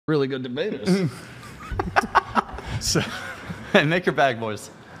really good debaters. So, Hey, make your bag, boys.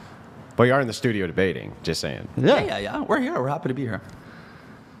 But you are in the studio debating, just saying. Yeah. We're here. We're happy to be here.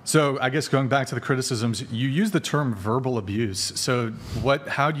 so I guess going back to the criticisms, you use the term verbal abuse. So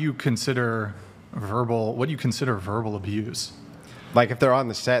how do you consider verbal abuse? Like if they're on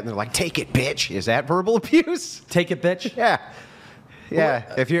the set and they're like, "Take it, bitch," is that verbal abuse? Take it, bitch. Yeah. Yeah.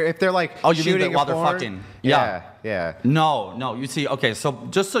 If they're like Oh, you mean shooting that while they're porn? fucking? Yeah. No. You see, okay, so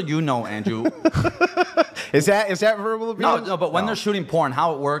just so you know, Andrew. Is that verbal abuse? No, but when they're shooting porn,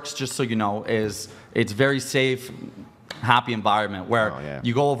 how it works, just so you know, is it's very safe, happy environment where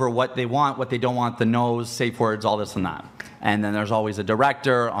you go over what they want, what they don't want, the no's, safe words, all this and that. And then there's always a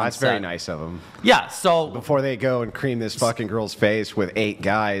director on That's set. very nice of them. Yeah, so Before they go and cream this fucking girl's face with 8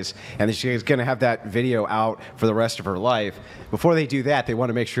 guys, and she's going to have that video out for the rest of her life, before they do that, they want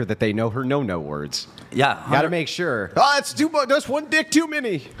to make sure that they know her no-no words. yeah, Got to make sure. Oh, that's one dick too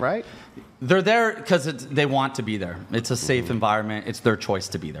many, right? they're there because they want to be there. It's a safe environment. It's their choice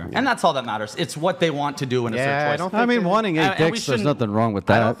to be there. And that's all that matters. It's what they want to do, and it's their choice. I mean, wanting 8 and we dicks, there's shouldn't- nothing wrong with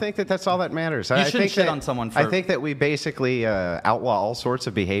that. I don't think that that's all that matters. I shouldn't think shit that, on someone I for- think that we basically outlaw all sorts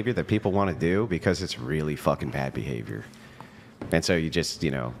of behavior that people want to do because it's really fucking bad behavior. And so you just,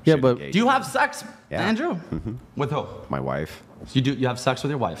 Yeah, should but- engage Do you in have sex, Yeah. Andrew? With who? my wife. You have sex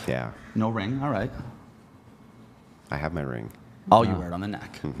with your wife? Yeah. No ring? All right. I have my ring. Oh, you wear it on the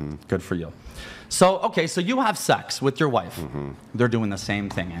neck. Good for you. So you have sex with your wife. They're doing the same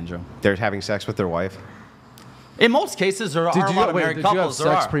thing, Andrew. They're having sex with their wife. In most cases, there are a lot of married did you have couples.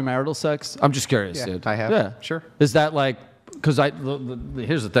 sex, premarital sex? I'm just curious, Yeah, dude. I have. Yeah. Sure. Is that like, because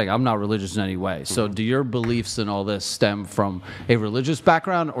here's the thing, I'm not religious in any way. So do your beliefs and all this stem from a religious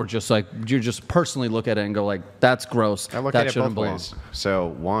background, or just like, you just personally look at it and go like, that's gross, I look that at it shouldn't both belong? ways. So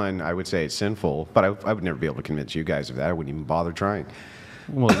one, I would say it's sinful, but I would never be able to convince you guys of that. I wouldn't even bother trying.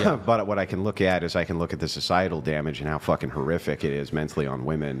 Well, yeah. But what I can look at is I can look at the societal damage and how fucking horrific it is mentally on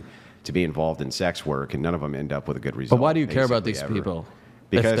women to be involved in sex work, and none of them end up with a good result. But why do you care about basically, these ever. people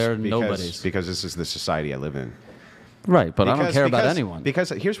Because if they're nobodies? Because this is the society I live in. Right, but I don't Because- care about because- anyone. Because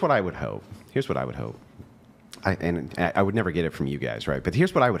here's what I would hope. I would never get it from you guys, right? But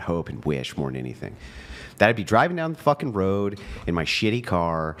here's what I would hope and wish more than anything. That I'd be driving down the fucking road in my shitty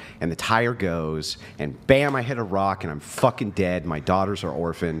car, and the tire goes, and bam, I hit a rock, and I'm fucking dead. My daughters are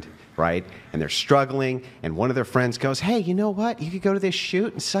orphaned, right? And they're struggling, and one of their friends goes, "Hey, you know what? You could go to this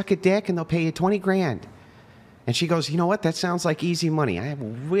shoot and suck a dick, and they'll pay you 20 grand. And she goes, "You know what? That sounds like easy money." I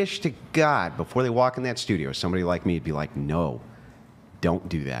wish to God, before they walk in that studio, somebody like me would be like, "No, don't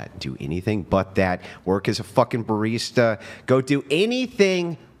do that. Do anything but that. Work as a fucking barista. Go do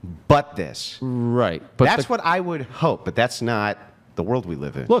anything but this." Right. But That's what I would hope, but that's not the world we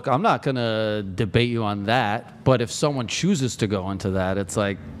live in. Look, I'm not going to debate you on that, but if someone chooses to go into that, it's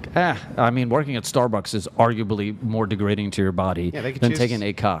like, I mean, working at Starbucks is arguably more degrading to your body Yeah, they could than choose- taking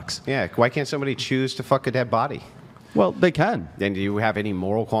 8 cocks. Yeah, why can't somebody choose to fuck a dead body? Well, they can. And do you have any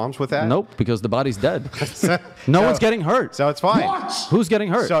moral qualms with that? Nope, because the body's dead. No one's getting hurt. So it's fine. Who's getting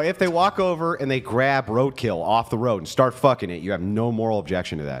hurt? So if they walk over and they grab roadkill off the road and start fucking it, you have no moral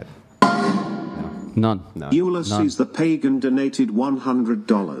objection to that. None. Ulysses the Pagan donated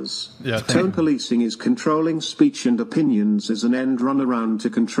 $100. Yeah, thank Tone you. policing is controlling speech and opinions as an end run around to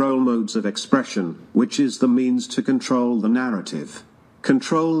control modes of expression, which is the means to control the narrative.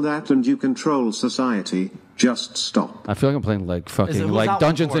 Control that and you control society. Just stop. I feel like I'm playing like fucking Who's like that one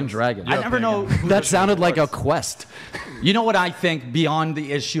Dungeons for? and Dragons. I never know. who That they're sounded doing like a for. quest. You know what I think beyond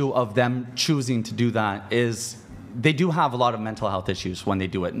the issue of them choosing to do that is they do have a lot of mental health issues when they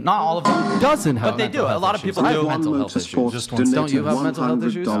do it. Not all of them. Doesn't have But they mental do. A health lot of issues. people I have do. mental health issues. Motorsports Just one donated Don't you have mental health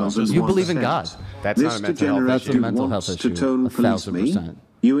issues? $100 You believe in $1. God. That's This not a mental health degenerate That's a dude mental wants health to issue. tone police me. 1,000%.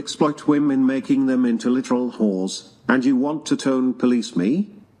 You exploit women, making them into literal whores, and you want to tone police me?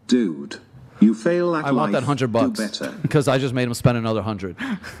 Dude, you fail at I want that life. $100 Do better. because I just made him spend another 100.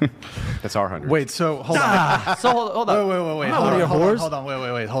 That's our 100. Wait, so hold on. So hold on. Wait. not one of your whores.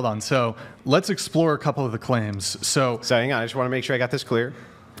 Hold on. So let's explore a couple of the claims. So So hang on, I just want to make sure I got this clear.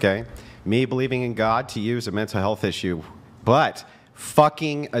 Okay? Me believing in God to you is a mental health issue, but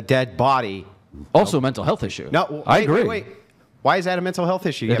fucking a dead body. Also a mental health issue. No, I wait, agree. Wait. Why is that a mental health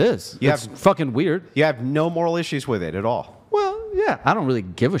issue? It is. You It's have, fucking weird. you have no moral issues with it at all. Well, yeah, I don't really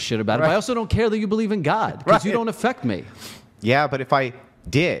give a shit about it. But I Right. also don't care that you believe in God because you Right. don't affect me. Yeah, but if I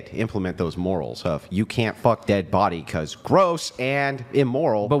did implement those morals of you can't fuck dead body because gross and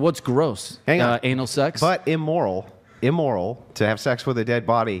immoral. But what's gross? Hang on. Anal sex? But immoral to have sex with a dead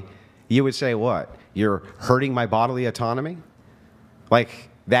body, you would say what? You're hurting my bodily autonomy? Like,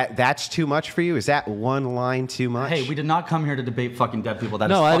 That's too much for you? Is that one line too much? Hey, we did not come here to debate fucking dead people. That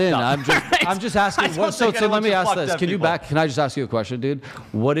No, is I didn't. Up. I'm just asking. So let me ask this. Can I just ask you a question, dude?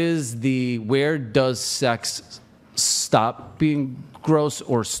 Where does sex stop being gross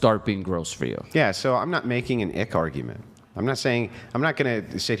or start being gross for you? Yeah, so I'm not making an ick argument. I'm not going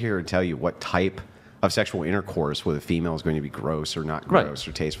to sit here and tell you what type of sexual intercourse with a female is going to be gross or not gross,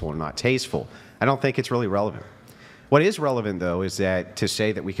 or tasteful or not tasteful. I don't think it's really relevant. What is relevant, though, is that to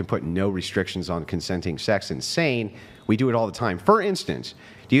say that we can put no restrictions on consenting sex is insane. We do it all the time. For instance,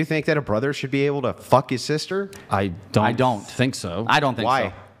 do you think that a brother should be able to fuck his sister? I don't think so. I don't think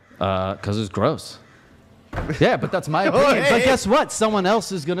Why? so. Because it's gross. Yeah, but that's my opinion. But guess what? Someone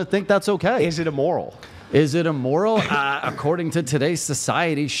else is going to think that's okay. Is it immoral? Is it immoral? According to today's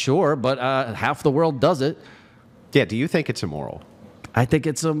society, sure, but half the world does it. Yeah, do you think it's immoral? I think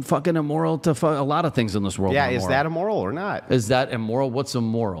it's fucking immoral to a lot of things in this world. Yeah, are is immoral. that immoral or not? Is that immoral? What's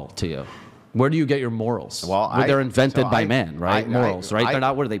immoral to you? Where do you get your morals? Well, they're invented by man, right? Morals, right? They're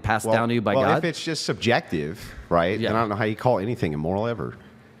not where they passed down to you by God. If it's just subjective, right, then I don't know how you call anything immoral ever.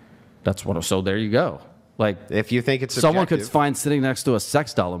 That's what. So there you go. Like, if you think it's someone could subjective, find sitting next to a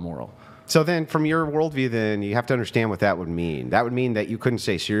sex doll immoral. So then, from your worldview, then you have to understand what that would mean. That would mean that you couldn't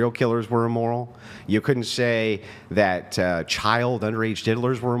say serial killers were immoral. You couldn't say that child underage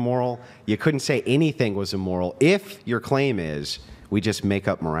diddlers were immoral. You couldn't say anything was immoral if your claim is we just make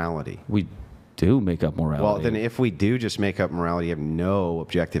up morality. We do make up morality. Well, then if we do just make up morality, you have no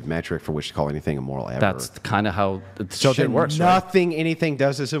objective metric for which to call anything immoral ever. That's kind of how so shit then works. Nothing anything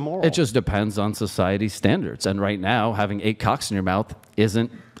does is immoral. It just depends on society's standards. And right now, having 8 cocks in your mouth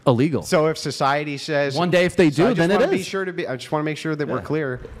isn't illegal. So if society says one day if they do, then it is. I just want to make sure that we're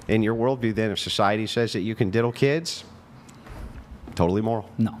clear in your worldview. Then, if society says that you can diddle kids, totally moral.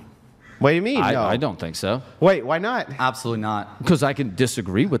 No. What do you mean? No, I don't think so. Wait, why not? Absolutely not. Because I can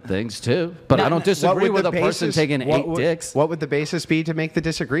disagree with things too, but I don't disagree with a person taking 8 dicks. What would the basis be to make the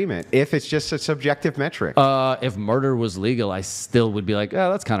disagreement if it's just a subjective metric? If murder was legal, I still would be like,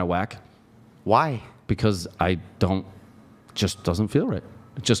 oh, that's kind of whack. Why? Because just doesn't feel right.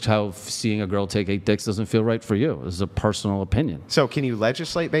 Just how seeing a girl take 8 dicks doesn't feel right for you. This is a personal opinion. So can you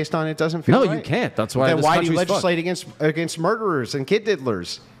legislate based on it doesn't feel right? No, you can't. That's why. Then why do you legislate against murderers and kid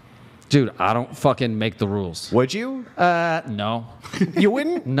diddlers? Dude, I don't fucking make the rules. Would you? No. You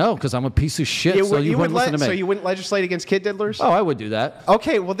wouldn't? No, because I'm a piece of shit. You wouldn't listen to me. So you wouldn't legislate against kid diddlers? Oh, I would do that.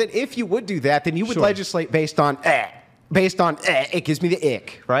 Okay, well then, if you would do that, then you would legislate based on it gives me the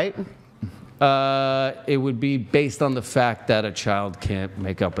ick, right? It would be based on the fact that a child can't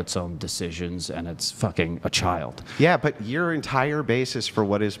make up its own decisions and it's fucking a child. Yeah, but your entire basis for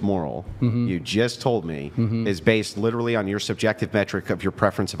what is moral, you just told me, is based literally on your subjective metric of your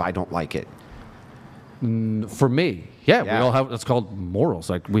preference of I don't like it. For me, we all have, it's called morals.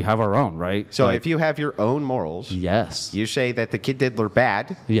 Like, we have our own, right? So like, if you have your own morals, yes, you say that the kid diddler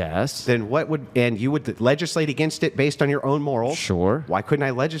bad, yes, then you would legislate against it based on your own morals? Sure. Why couldn't I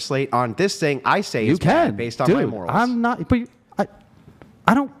legislate on this thing I say you is bad based on my morals? I'm not, but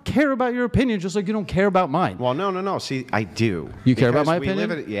I don't care about your opinion just like you don't care about mine. Well, no. See, I do. You care about my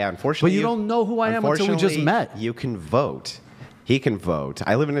opinion? Yeah, unfortunately. But you don't know who I am until we just met. You can vote. He can vote.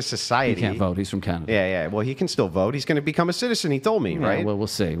 I live in a society. He can't vote. He's from Canada. Yeah. Well, he can still vote. He's going to become a citizen. He told me, right? Well, we'll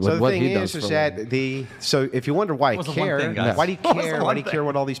see. So what the thing he does is that so if you wonder why I care, why do you care? Why do you care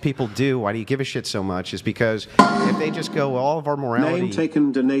what all these people do? Why do you give a shit so much? Is because if they just go, all of our morality. Name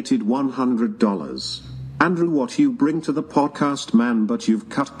taken donated $100. Andrew, what you bring to the podcast, man, but you've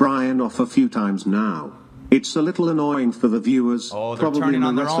cut Brian off a few times now. It's a little annoying for the viewers. Oh, they're probably turning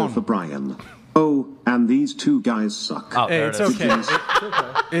on their also own. for Brian. Oh, and these two guys suck. Oh, Hey, there it's it is.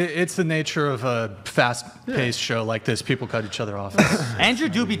 okay. It's the nature of a fast-paced show like this. People cut each other off. Andrew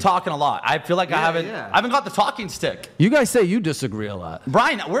do be talking a lot. I feel like I haven't got the talking stick. You guys say you disagree a lot.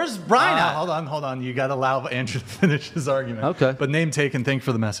 Brian, where's Brian at? Hold on. You got to allow Andrew to finish his argument. Okay. But name taken. Thank you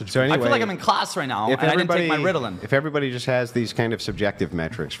for the message. So anyway, I feel like I'm in class right now, and I didn't take my Ritalin. If everybody just has these kind of subjective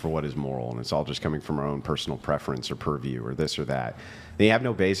metrics for what is moral, and it's all just coming from our own personal preference or purview or this or that, then you have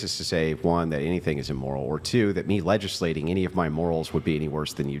no basis to say, one, that anything is immoral, or two, that me legislating any of my morals would be any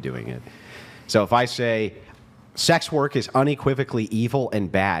worse than you doing it. So if I say sex work is unequivocally evil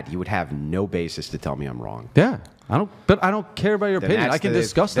and bad, you would have no basis to tell me I'm wrong. Yeah. But I don't care about your opinion. I can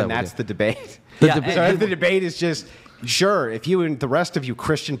discuss that with you. That's the debate. The debate is just, sure, if you and the rest of you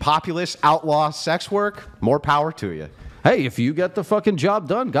Christian populace outlaw sex work, more power to you. Hey, if you get the fucking job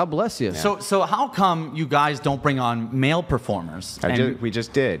done, God bless you. So how come you guys don't bring on male performers? We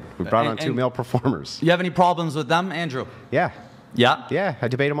just did. We brought on 2 male performers. You have any problems with them, Andrew? Yeah. Yeah? Yeah, I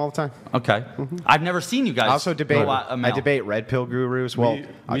debate them all the time. Okay. I've never seen you guys. I also debate. go at a I male. debate red pill gurus. Well,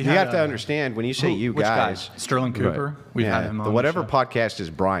 we you had have to a- understand when you say you which guy? guys. Sterling Cooper. We've had him on the whatever show. podcast is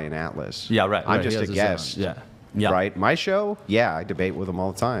Brian Atlas. Yeah, right. I'm Right, just he a has his guest. own, yeah. Yeah. Right. My show. Yeah, I debate with them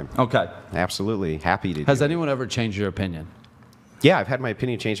all the time. Okay. Absolutely happy to. Has do it. anyone ever changed your opinion? Yeah, I've had my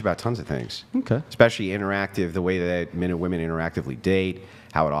opinion changed about tons of things. Okay. Especially interactive, the way that men and women interactively date,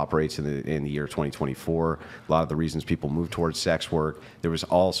 how it operates in the year 2024. A lot of the reasons people move towards sex work. There was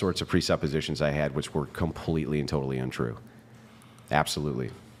all sorts of presuppositions I had which were completely and totally untrue.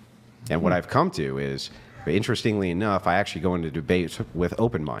 Absolutely. And what I've come to is, interestingly enough, I actually go into debates with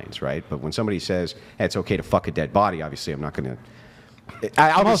open minds, right? But when somebody says, hey, it's okay to fuck a dead body, obviously I'm not going to.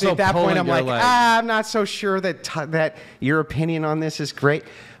 Obviously, also at that point, pulling I'm your like, leg. I'm not so sure that that your opinion on this is great.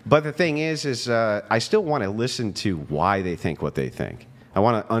 But the thing is I still want to listen to why they think what they think. I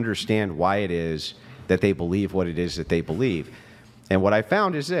want to understand why it is that they believe what it is that they believe. And what I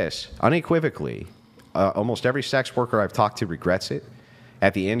found is this, unequivocally, almost every sex worker I've talked to regrets it.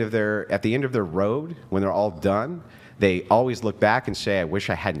 At the end of their road, when they're all done, they always look back and say, I wish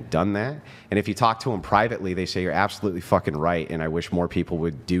I hadn't done that. And if you talk to them privately, they say, you're absolutely fucking right, and I wish more people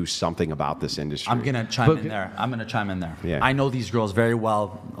would do something about this industry. I'm going to chime in there. Yeah. I know these girls very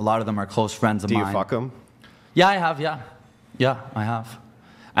well. A lot of them are close friends of Do mine. you fuck them? Yeah, I have, yeah. Yeah, I have.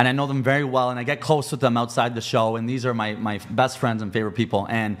 And I know them very well, and I get close with them outside the show, and these are my best friends and favorite people.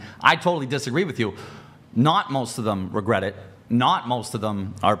 And I totally disagree with you. Not most of them regret it. Not most of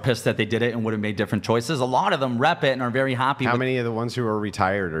them are pissed that they did it and would have made different choices. A lot of them rep it and are very happy. How with many of the ones who are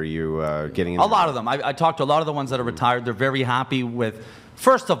retired are you getting into? A lot of them. I talked to a lot of the ones that are retired. They're very happy with,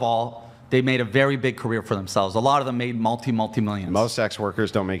 first of all, they made a very big career for themselves. A lot of them made multi-millions. Most sex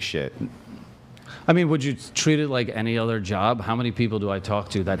workers don't make shit. I mean, would you treat it like any other job? How many people do I talk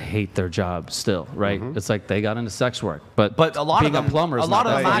to that hate their job still, right? It's like they got into sex work. But a lot being of them, a plumber is a lot not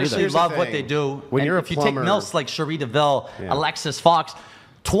of that them fun actually either. Here's the love what thing. they do. When And you're a if you plumber- take milfs like Cherie DeVille, Yeah. Alexis Fox,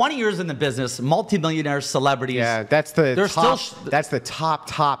 20 years in the business, multimillionaire celebrities. Yeah, that's the They're top. still That's the top.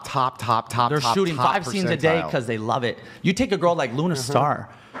 They're shooting 5 scenes a day because they love it. You take a girl like Luna Starr.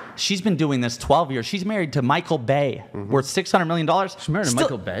 She's been doing this 12 years. She's married to Michael Bay, worth $600 million. She's married to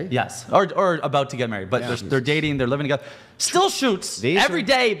Michael Bay? Yes, or about to get married. But they're dating, they're living together. Still shoots every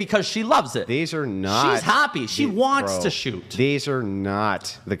day because she loves it. These are not. She's happy. She wants Bro, to shoot. These are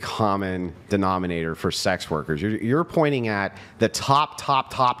not the common denominator for sex workers. You're pointing at the top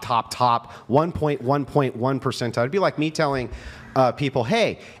 1.1 percentile. It'd be like me telling people,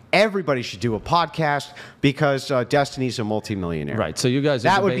 hey, everybody should do a podcast because Destiny's a multimillionaire. Right, so you guys are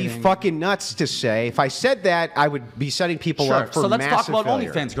That would be debating- fucking nuts to say. If I said that, I would be setting people Sure. up for So let's talk massive about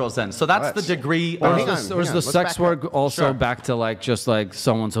failure. OnlyFans girls then. So that's the degree. Or hang is on, the let's sex back up. work also Sure. back to like just like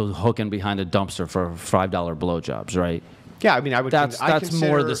someone's hooking behind a dumpster for $5 blowjobs, right? Yeah, I mean, I would. That's I more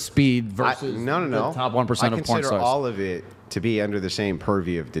consider- the speed versus no. the top 1% I of porn consider stars. all of it to be under the same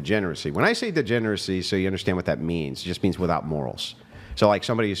purview of degeneracy. When I say degeneracy, so you understand what that means, it just means without morals. So like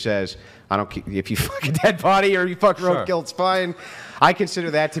somebody who says, I don't care if you fuck a dead body or you fuck roadkill, it's fine. I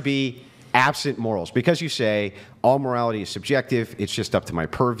consider that to be absent morals because you say all morality is subjective. It's just up to my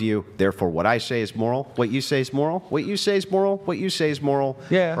purview. Therefore, what I say is moral. What you say is moral. What you say is moral. What you say is moral.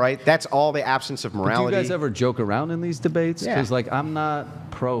 Yeah. Right? That's all the absence of Do morality. you guys ever joke around in these debates? Yeah. Because like I'm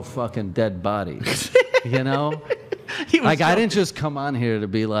not pro fucking dead body, you know. He was Like I joking. didn't just come on here to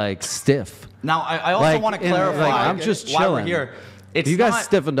be like stiff. Now I also Like, want to you know, clarify. like, I'm just why we're chilling. here. It's You guys not,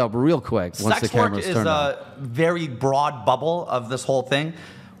 stiffened up real quick once the Sex work cameras is turned on. a very broad bubble of this whole thing.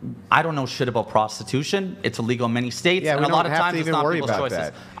 I don't know shit about prostitution. It's illegal in many states, Yeah, and we a lot don't of have times to it's even not worry people's about choices.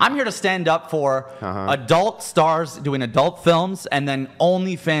 that. I'm here to stand up for adult stars doing adult films, and then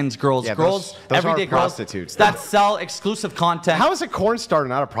OnlyFans girls, Yeah, girls, those everyday are girls prostitutes. that sell exclusive content. How is a corn star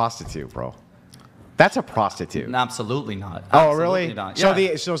not a prostitute, bro? That's a prostitute. Absolutely not. Oh, Absolutely really? Not. So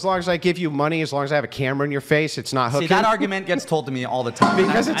Yeah. so as long as I give you money, as long as I have a camera in your face, it's not hooking. See, that argument gets told to me all the time.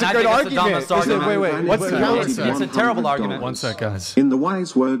 Because And it's a I good think argument. It's the dumbest Is it- argument. wait, what's the counter? It's a terrible argument. One sec, guys. In the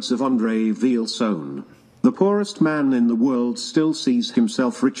wise words of Andre Vielson, the poorest man in the world still sees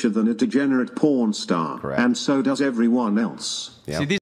himself richer than a degenerate porn star, Correct. and so does everyone else. Yeah. See, these